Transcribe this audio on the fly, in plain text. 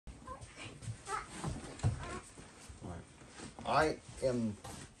I am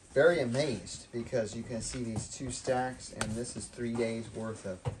very amazed because you can see these 2 stacks, and this is 3 days worth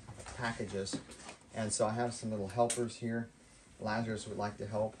of packages. And so I have some little helpers here. Lazarus would like to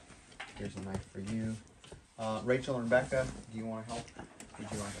help. Here's a knife for you. Rachel and Rebecca, do you want to help?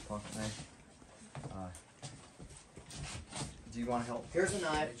 Would you like a pocket knife? Do you want to help? Here's a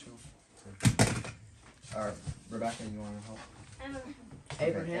knife. Rachel? Rebecca, you want to help?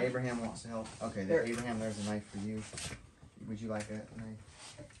 Abraham. Okay, Abraham wants to help. Okay, there, Abraham, there's a knife for you. Would you like a knife?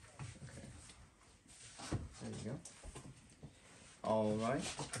 Okay. There you go. All right.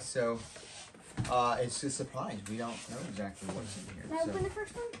 So, it's a surprise. We don't know exactly what's in here. Can I open the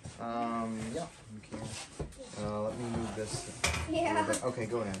first one? Yeah, you can. Let me move this. Yeah. Okay,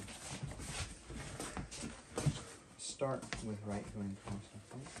 go ahead. Start with right going across, I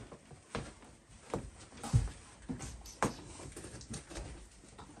think.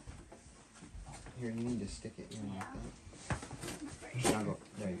 Here, you need to stick it in like that. Now go.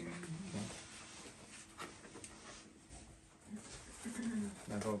 There you go. Okay.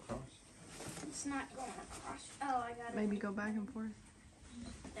 Now go across. It's not going across. Oh, I got it. Maybe go back and forth.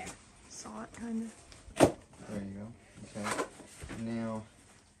 There. Saw it, kind of. There you go. Okay. Now,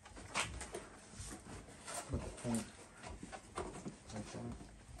 put the point like that.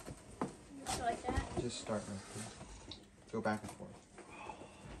 So like that? Just start right there. Go back and forth.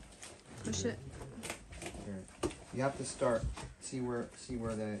 Push it. Here. You have to start. See where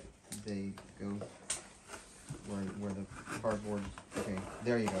they go. Where the cardboard. Okay.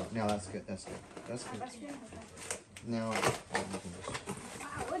 There you go. Now that's good. That's good. That's good. That's good. Now you can just.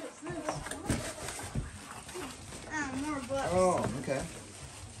 Wow, what is this? More books. Oh, okay.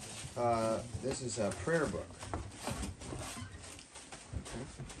 This is a prayer book. Okay.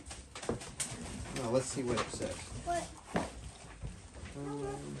 Now let's see what it says. What?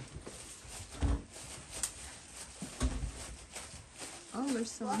 Oh,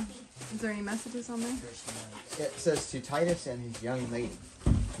 there's some. Is there any messages on there? It says to Titus and his young lady,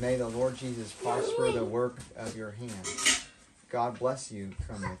 may the Lord Jesus prosper the work of your hands. God bless you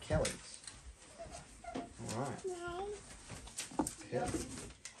from the Kellys. All right. Okay.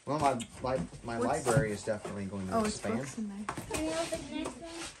 Well, my library is definitely going to Oh, it's expand. books in there. Can you open the next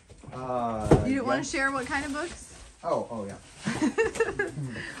one? You didn't want to share what kind of books? Oh yeah.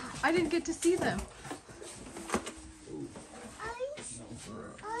 I didn't get to see them.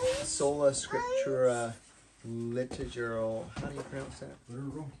 Sola Scriptura Liturgical. How do you pronounce that?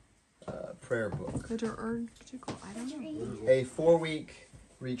 Prayer book. Liturgical. I don't know. A 4-week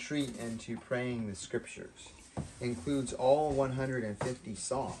retreat into praying the scriptures. Includes all 150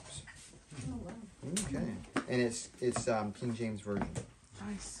 psalms. Okay. And it's King James Version.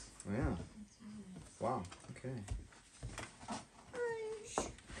 Nice. Yeah. Wow. Okay.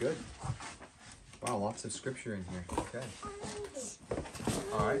 Good. Wow, lots of scripture in here. Okay.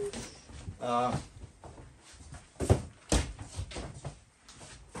 All right.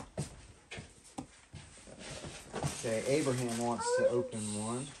 Okay, Abraham wants to open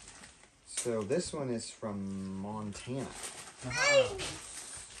one. So this one is from Montana. Okay.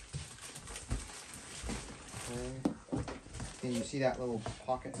 Can you see that little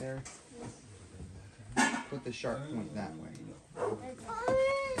pocket there? Put the sharp point that way.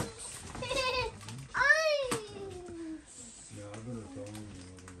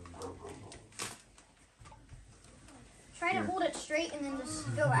 Try to hold it straight and then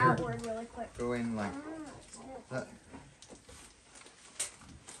just go outward really quick. Go in like that.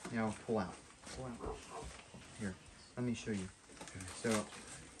 Now pull out. Pull out. Here, let me show you. So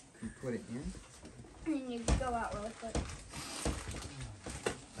you put it in. And then you go out really quick.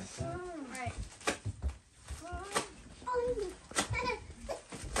 Like that. Right.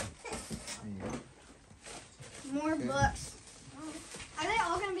 There you go. More books. Are they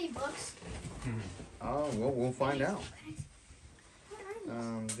all going to be books? Oh, well, we'll find out.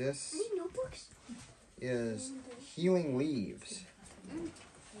 This Any notebooks? is Healing Leaves.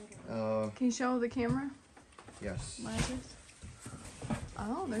 Can you show the camera? Yes. Lazarus?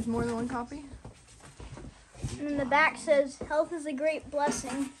 Oh, there's more than one copy? And then the back says, health is a great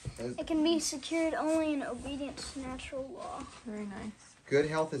blessing. It can be secured only in obedience to natural law. Very nice. Good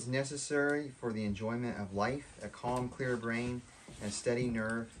health is necessary for the enjoyment of life. A calm, clear brain and steady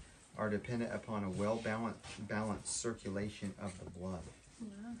nerve are dependent upon a well-balanced circulation of the blood.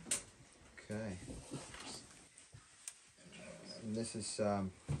 Yeah. Okay. And this is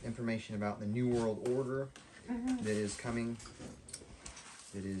information about the New World Order that is coming,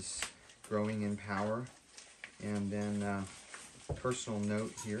 that is growing in power. And then a personal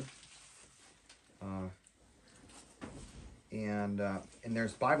note here. And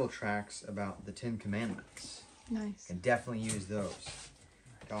there's Bible tracts about the 10 Commandments. Nice. Can definitely use those.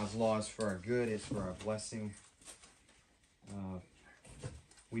 God's law is for our good. It's for our blessing.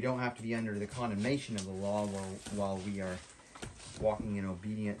 We don't have to be under the condemnation of the law while we are walking in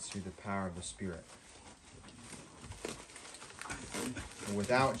obedience through the power of the Spirit.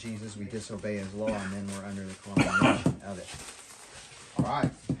 Without Jesus, we disobey His law, and then we're under the condemnation of it. All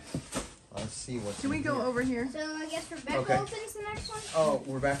right. Let's see what's Can we in go here. over here? So I guess Rebecca Okay. opens the next one? Oh,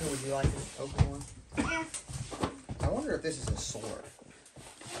 Rebecca, would you like to open one? Yeah. I wonder if this is a sword.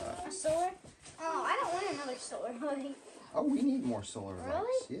 A solar? Oh, I don't want another solar hoodie. Oh, we need more solar lights.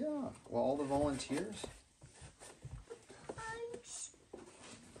 Really? Yeah. Well, all the volunteers.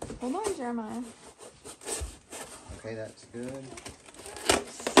 Hold on, Jeremiah. Okay, that's good.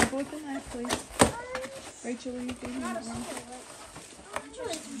 Flip the knife, please. Rachel, will you feed me Not a that solar one? light. Oh,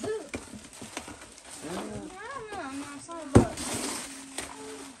 it's a boot. Yeah. I don't know. I'm not saw a book.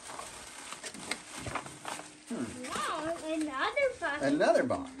 Wow, another box. Another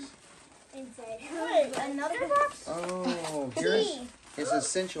box. Inside. Wait, another box? Oh, here's it's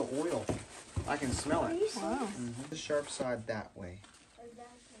essential oil. I can smell it. Wow. The sharp side that way.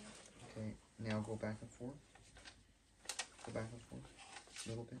 Okay, now go back and forth. Go back and forth. A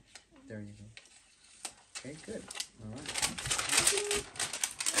little bit. There you go. Okay, good. All right.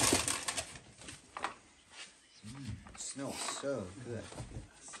 It smells so good.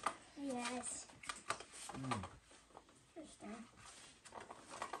 Yes.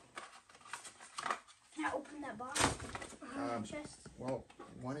 Can I open that box? Chest. Well,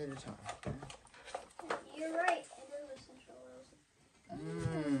 one at a time. Okay. You're right. It is essential oils.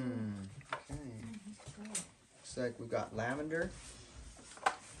 Okay. Looks like we've got lavender,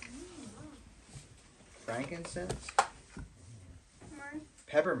 frankincense,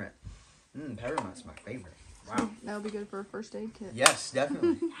 peppermint. Peppermint's my favorite. Wow. That would be good for a first aid kit. Yes,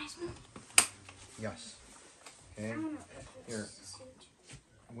 definitely. Yes. Okay. Here.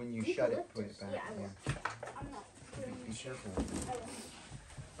 When you shut it, put it back. Yeah, I will. Yeah. I'm not. Be careful.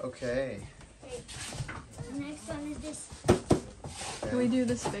 Okay. The next one is this. Can we do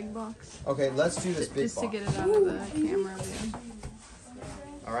this big box? Okay, let's do this big Just box. to get it out of the camera view.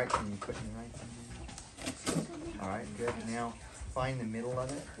 All right, can you put me right there? All right, good. Now find the middle of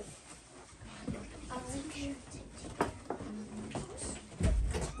it.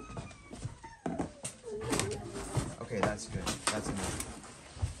 Okay, that's good. That's enough.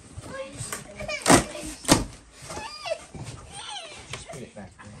 Just put it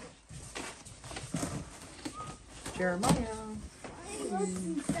back there. Jeremiah.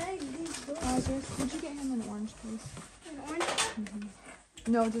 Lazarus, could you get him an orange, please? An orange one?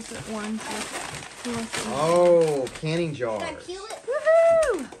 No, just an orange. He wants to eat. Oh, canning jars. Can I peel it?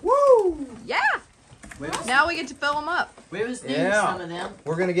 Woohoo! Woo! Yeah! We was, Now we get to fill them up. we was needing Yeah. some of them.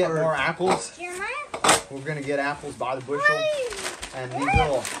 We're gonna get more apples. Jeremiah? We're gonna get apples by the bushel, and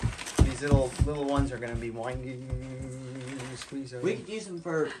these little ones are gonna be winding, squeeze over. We could use them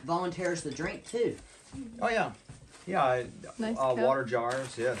for volunteers to drink too. Oh yeah, yeah. Nice cup. Water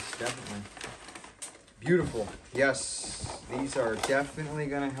jars, yes, definitely. Beautiful. Yes, these are definitely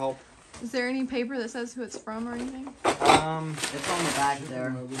gonna help. Is there any paper that says who it's from or anything? It's on the back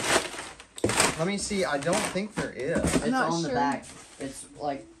there. Let me see. I don't think there is. It's not on the sure. back. It's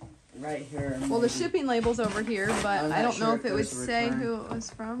like right here. Well, the maybe. shipping label's over here, but I'm I not don't know sure if if it would there's a say return. who it was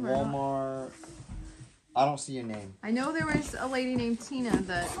from or not. Walmart. I don't see a name. I know there was a lady named Tina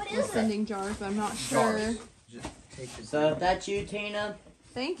that What was is it? sending jars, but I'm not sure. Jars. Just take the So if that's you, Tina,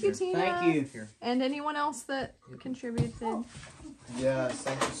 Thank you, Tina. thank you. Here. And anyone else that contributed. Yes,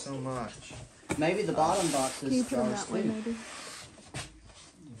 thank you so much. Maybe the bottom box Can you is put them jars that way, too. maybe?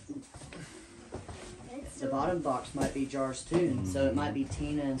 The bottom box might be jars too, and so it might be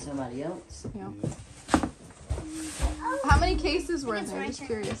Tina and somebody else. Yeah. How many cases were It's there? my Just turn.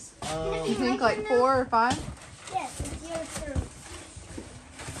 curious. Um, You think like 4 or 5? Yes, it's your turn.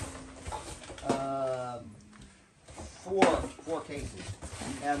 Four cases,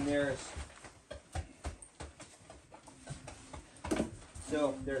 and there's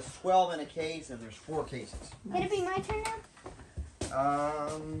 12 in a case, and there's 4 cases. Can it be my turn now?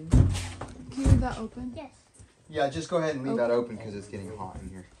 Can you leave that open? Yes. Yeah, just go ahead and leave that open because it's getting hot in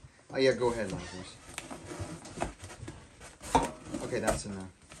here. Oh yeah, go ahead, Lazarus. Okay, that's enough.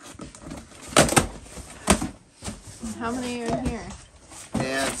 How many are in here? And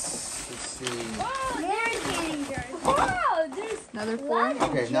let's see. Oh, there's canning jars. Wow, there's Another 4?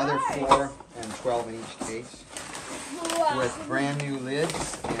 Okay, another 4 and 12 in each case with brand new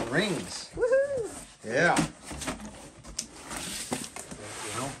lids and rings. Woohoo! Yeah.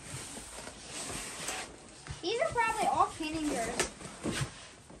 These are probably all canning jars.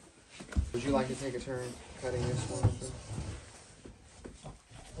 Would you like to take a turn cutting this one open?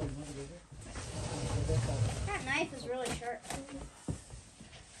 That knife is really sharp.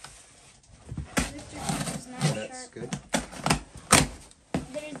 Victor's not Yeah, that's sharp. good.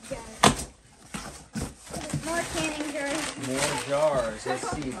 There's jars. More canning jars. More jars. Let's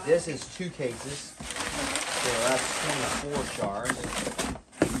see. This is 2 cases. So that's 24 jars.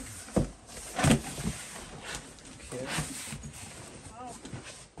 Okay.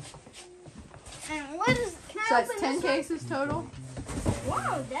 And what is? Can I So open that's 10 this one? cases total?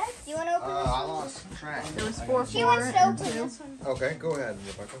 Whoa, Dad. Do you want to open this I one? lost track. There was 4, She 4, wants to and open 2. this one. Okay, go ahead,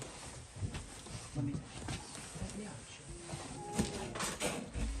 Rebecca. Let me.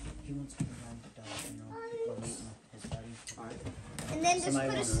 He wants to run the dog, and I'll meet his buddy. Alright. And then just Somebody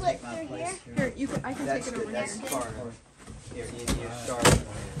put a wants to slit take my through place here. Here, you can, I can That's take it good. over That's here. Sparta. Here, you start.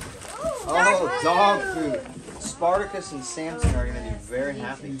 Oh, Oh, dog food. Spartacus and Samson are going to be very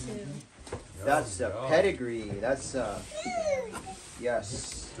happy. That's a pedigree. That's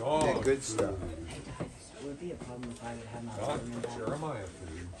yes, yeah, good stuff. Would it be a problem if I would have my God, Leatherman back? Jeremiah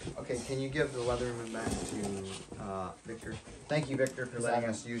food. Okay, can you give the Leatherman back to Victor? Thank you, Victor, for letting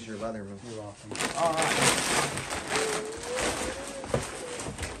us use your Leatherman. You're welcome. All right.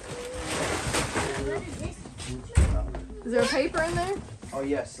 Is there a paper in there? Oh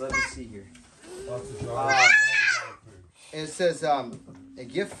yes, let me see here. Lots of Uh, dog food. It says a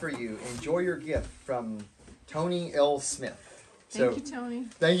gift for you. Enjoy your gift from Tony L. Smith. Thank you, Tony.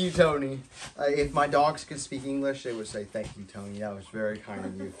 Thank you, Tony. If my dogs could speak English, they would say, thank you, Tony. That was very kind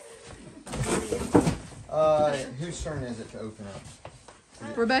of you. Whose turn is it to open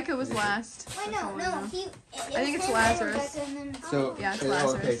up? Rebecca was last. Wait, That's all no, I no. know. I think it's Lazarus. So, Yeah, it's okay,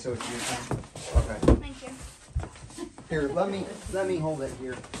 Lazarus. so it's your turn. Okay. Thank you. Here, let me hold it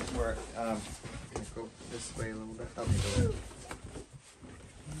here. Where go this way a little bit. Okay, go ahead.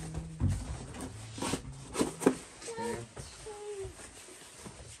 Okay.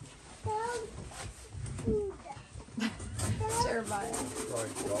 Jeremiah.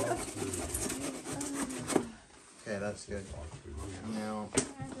 Like dog food. Okay, that's good. Dog food. Now,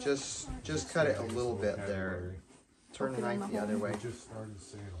 just cut it a little bit there. Turn the knife the other way. We just started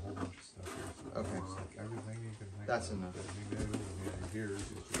saying a whole bunch of stuff here. So Okay. it's like everything you can think That's of enough. that he knew and he hears,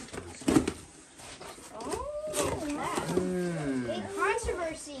 he just started saying. Big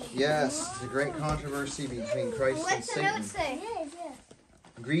controversy. Yes, it's a great controversy between Christ and What's the Satan. note say?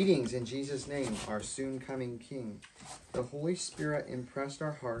 Greetings in Jesus' name, our soon coming King. The Holy Spirit impressed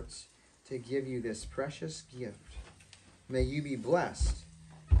our hearts to give you this precious gift. May you be blessed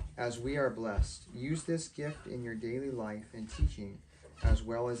as we are blessed. Use this gift in your daily life and teaching as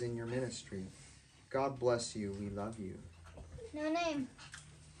well as in your ministry. God bless you. We love you. No name.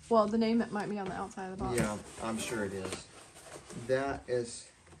 Well, the name that might be on the outside of the box. Yeah, I'm sure it is. That is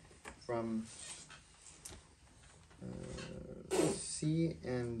from C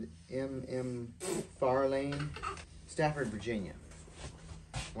and M Farlane, Stafford, Virginia.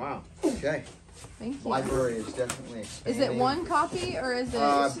 Wow. Okay. Thank you. Library is definitely expanding. Is it one copy or is it?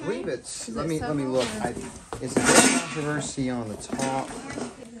 I believe it's. Is Let it me several, look. or- It's a big controversy on the top.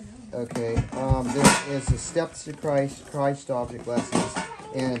 Okay. This is the Steps to Christ Object Lessons,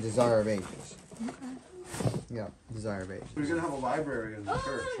 and a Desire of Ages. Yeah, Desire of Ages. We're gonna have a library in the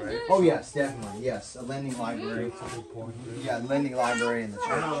church, right? Oh yes, definitely. Yes, a lending library. That's a good point. Yeah, lending library in the I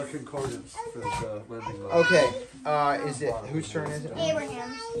church. know the concordance for the lending library. Okay. Is it whose turn is it?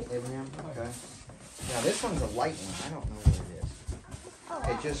 Abraham's. Abraham. Okay. Now this one's a light one. I don't know what it is.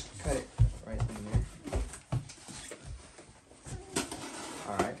 Okay, just cut it right in there.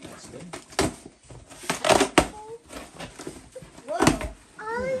 All right, that's good. Whoa.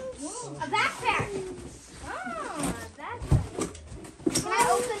 A backpack. Oh, a backpack. Can I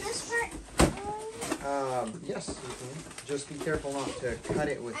open this part? Yes, you can. Just be careful not to cut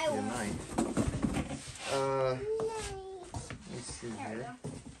it with I your won't. knife. Let's see There we here.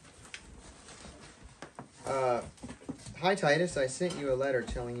 go. Hi Titus, I sent you a letter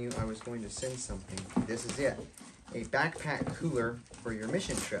telling you I was going to send something. This is it. A backpack cooler for your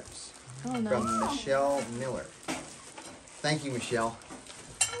mission trips. Oh no. From Michelle Miller. Thank you, Michelle.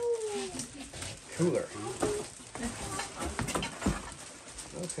 Cooler.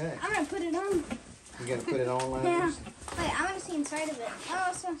 Okay. I'm gonna put it on. You gonna put it on, Yeah. Lazarus? Wait, I want to see inside of it.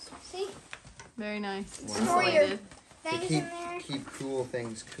 Oh, so see Very nice. It's Wow. For your insulated. To things keep in there. keep cool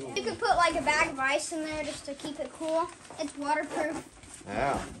things cool. You could put like a bag of ice in there just to keep it cool. It's waterproof.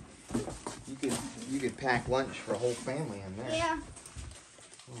 Yeah. You could pack lunch for a whole family in there. Yeah.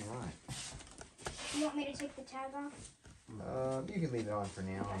 All right. You want me to take the tag off? You can leave it on for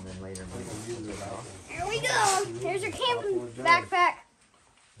now, and then later we can use it off. Here we go. Here's your camping backpack.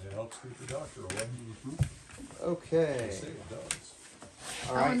 It helps helps keep the doctor away. Okay. They say it does.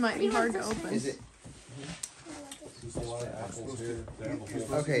 All That one right. might be hard to open. Is it? There's a lot of apples here. They have a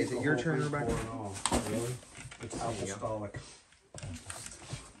whole- Okay, is it your turn, whole Rebecca? pouring off. Really? It's apostolic. Can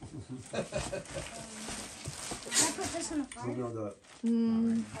I put this in the fire? You know the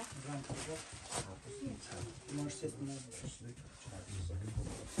Mm,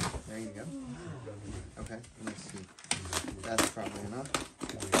 There you go. Okay, let's see. That's probably enough.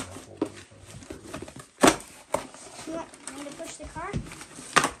 You want me to push the car?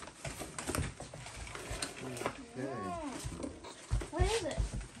 Okay. What is it?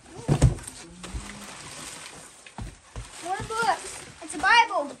 More books. It's a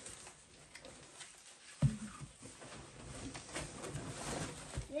Bible.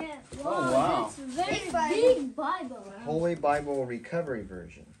 Yeah. Oh, wow. It's a very big Bible. Holy Bible Recovery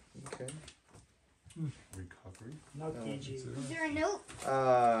Version. Okay. recovery. No KG. Is there a note?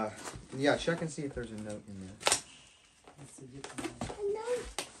 Yeah, check and see if there's a note in there. It's a different one. A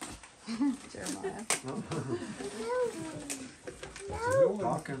note. Jeremiah. No.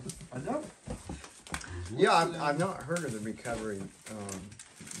 Talking. Enough. Yeah, I've not heard of the recovery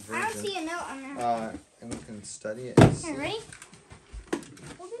version. I don't see a note on there. And we can study it and see. Here, ready?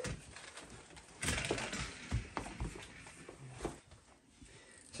 Hold it.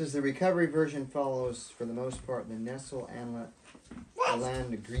 It says the recovery version follows, for the most part, the Nestle and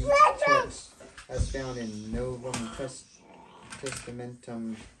Greek text as found in Novum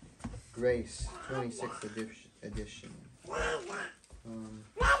Testamentum Grace, 26th edition.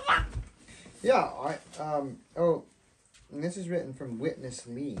 And this is written from Witness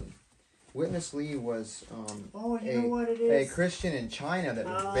Lee. Witness Lee was Oh, you know what it is? a Christian in China that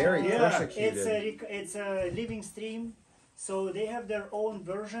was very yeah, persecuted. it's a living stream. So they have their own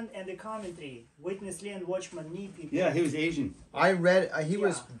version and the commentary. Witness Lee and Watchman Nee people. Yeah, he was Asian. I read he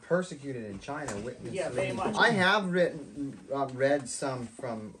was Yeah. persecuted in China. Witness Yeah, Lee. very much. I have read some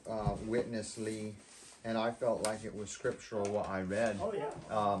from Witness Lee, and I felt like it was scriptural what I read. Oh yeah.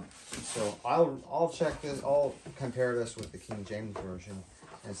 So I'll check this. I'll compare this with the King James version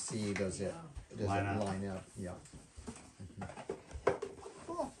and see does it Line up. line up. Yeah.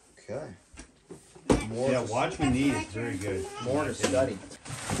 Cool. Okay. Yeah, Watchman Nee is very good. More to study.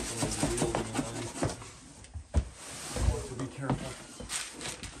 To be careful.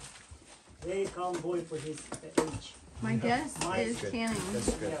 Very calm boy for his age. My guess is Good. canning.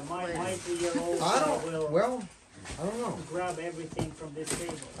 That's good. Yeah, my 3-year-old will I don't know. grab everything from this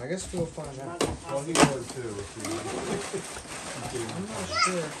table. I guess we'll find Not out. Well, he impossible. would too. If you I'm not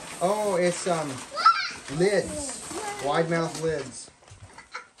sure. Oh, it's lids. Wide mouth lids.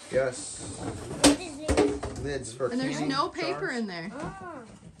 Yes. What is it? Lids for And there's canning no paper jars. in there Oh.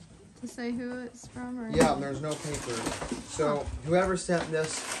 to say who it's from or Yeah, there's no paper. So whoever sent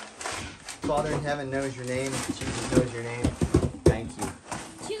this, Father in heaven knows your name. Jesus knows your name. Thank you.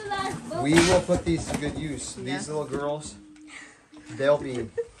 Two last books. We will put these to good use. Yeah. These little girls, they'll be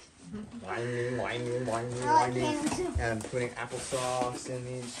whining, and putting applesauce in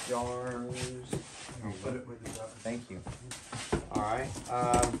these jars. put it with the Thank you. All right.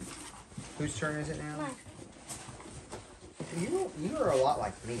 Whose turn is it now? Mine. You are a lot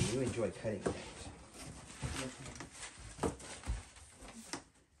like me. You enjoy cutting things.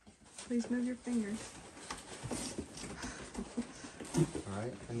 please move your fingers. All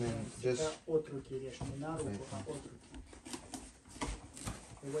right, and then just Это от руки режь, не на руку, а от руки.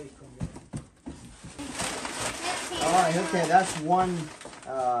 Away from you. all right. Okay, that's one.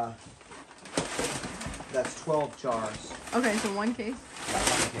 That's 12 jars. Okay, so one case.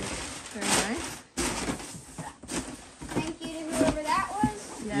 That's one case. Very nice. Thank you to whoever that was.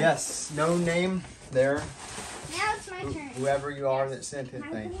 Yes. No name there. Now it's my turn. Whoever you are that sent it,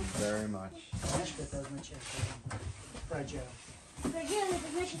 thank you very much. Знаешь, что это означает? Fragile. Fragile, это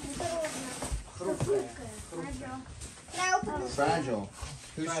значит осторожно. Хрупкая. Fragile. Can I open this? Fragile.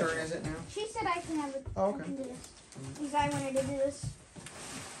 Whose turn is it now? She said I can have it. Oh, okay. I can do this. Because I wanted to do this.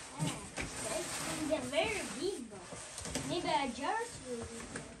 It's a very big box. Maybe a jar will be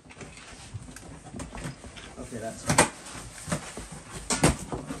Okay, that's.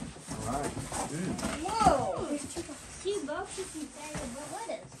 All right. Whoa! There's two boxes inside the box. What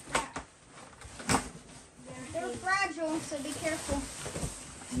is that? They're fragile, so be careful.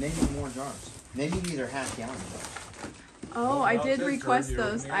 Maybe more jars. Maybe these are half-gallon jars. Oh, Well, I now it did says request third year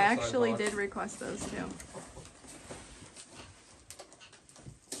those. opening I outside actually box. did request those too.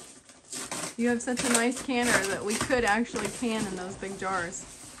 You have such a nice canner that we could actually can in those big jars.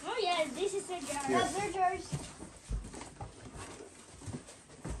 Oh yeah, this is a jar. Here. Those are jars.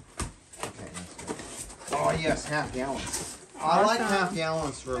 Okay, that's good. Oh yes, half-gallons. I like Awesome. half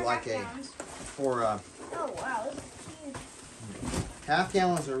gallons for like a, for Oh wow, this is huge. half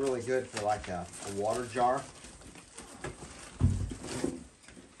gallons are really good for like a water jar.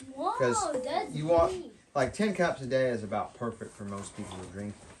 Whoa, that's you want- deep. Like 10 cups a day is about perfect for most people to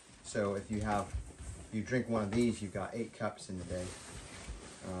drink. So if you drink one of these, you've got 8 cups in the day.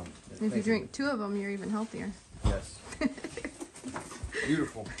 And if you drink 2 of them, you're even healthier. Yes.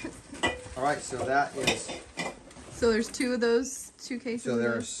 Beautiful. All right, so that is, So there's 2 of those, 2 cases. so of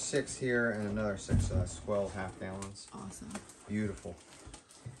there's those? 6 here and another 6, so that's 12 half gallons. Awesome. Beautiful.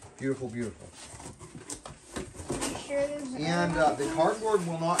 Beautiful, beautiful. You sure there's And the cardboard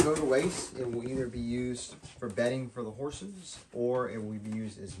will not go to waste. It will either be used for bedding for the horses, or it will be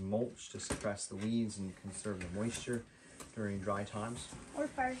used as mulch to suppress the weeds and conserve the moisture during dry times. or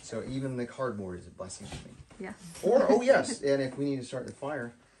fire? So even the cardboard is a blessing to me. Yeah. Or, oh yes, and if we need to start the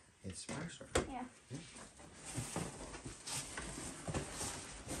fire, it's fire starter. Yeah.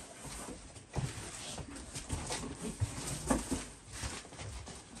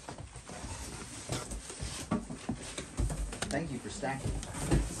 Thank you for stacking.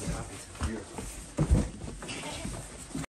 Beautiful.